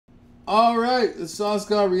Alright, it's Sauce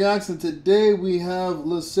God Reacts, and today we have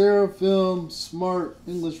르세라핌 Smart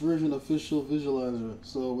English Version Official Visualizer.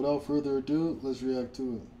 So without further ado, let's react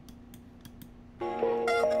to it.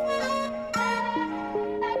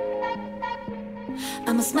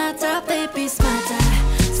 I'm a smarter, baby, smarter.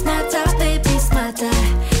 Smarter, baby, smarter.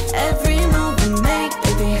 Every move we make,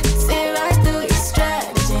 baby, see right through your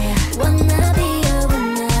strategy. Wanna be a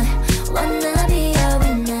winner, wanna be a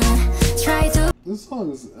winner. Try to. This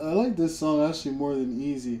song is, I like this song actually more than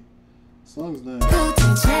Easy. The song's nice.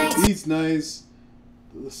 The beat's nice.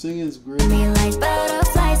 The singing's great. Me like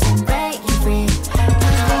butterflies and break you free. I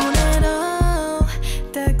want it all.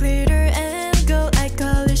 The glitter and gold, I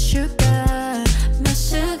call it sugar. My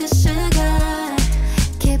sugar, sugar.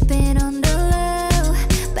 Keep it on the low.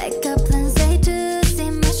 Backup plans they do. See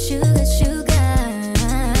my sugar, sugar.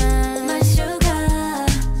 My sugar.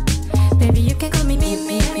 Baby, you can call me me.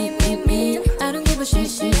 I don't give a shit.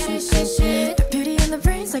 The beauty and the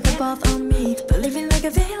brains like a bath on me. Believing like a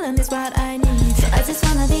villain is what I need. So I just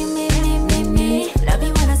wanna be me. Love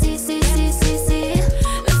you when I see.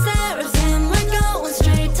 르세라핌, we're going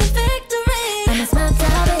straight to victory. I'm a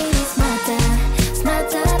smarter, baby,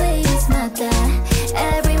 smarter, baby, smarter.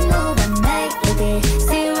 Every move I make, baby,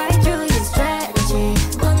 see right through your strategy.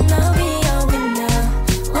 Wanna be a winner,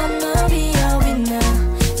 wanna be a winner.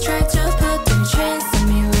 Try to put them chains on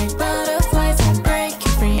me like butterflies and break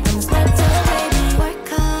you free. I'm a smarter, baby. Work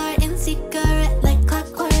hard in secret like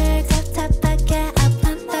clockwork. Tap, I get up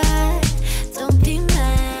and back. Don't be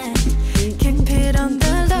mad. Keep it on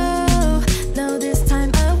the low. No, this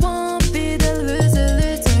time I won't be the loser.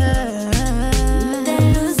 The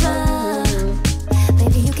loser.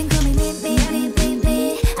 Baby, you can call me me.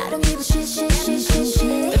 I don't give a shit.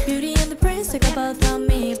 The beauty and the brains take a bath on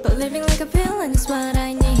me. But living like a villain is what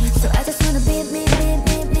I need. So I just wanna be me.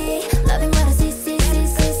 Loving what I see.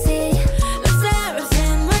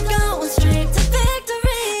 르세라핌, we're going straight to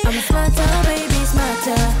victory. I'm a smarter, baby,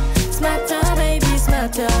 smarter, baby,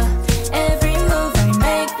 smarter. Every move I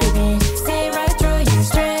make, baby, see right through your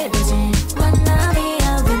strategy. Wanna be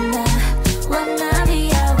a winner, wanna be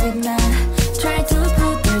a winner. Try to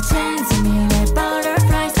put their chains on me like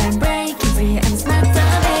butterflies and break you free. I'm smarter,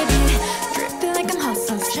 baby. Dripping like I'm hot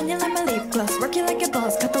sauce, shining like my lip gloss. Working like a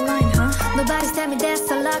boss, cut the line, huh? Nobody's tell me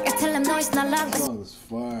that's a luck. I tell them no, it's not luck. This song is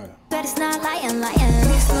fire. But it's not lying.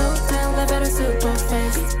 Slow down, I better super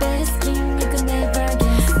fast. Best game you could never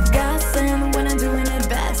guess. Gossip when I'm doing it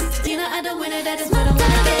best. You know I don't win it, that is what I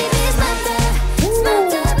wanna be.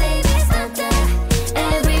 Smarter, baby, smarter.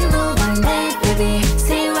 Every move I make, baby,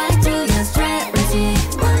 see right through your strategy.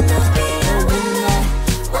 Wanna be a winner,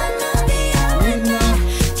 wanna be a winner.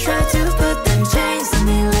 Try to put them chains on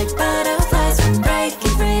me like butterflies and break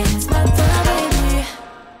you free. Smarter, baby.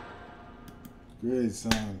 Great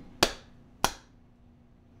song.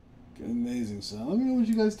 Amazing song. Let me know what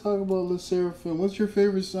you guys talk about 르세라핌. What's your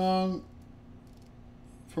favorite song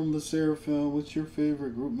from 르세라핌? What's your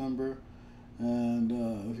favorite group member? And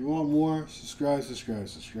if you want more, subscribe.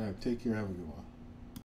 Take care. Have a good one.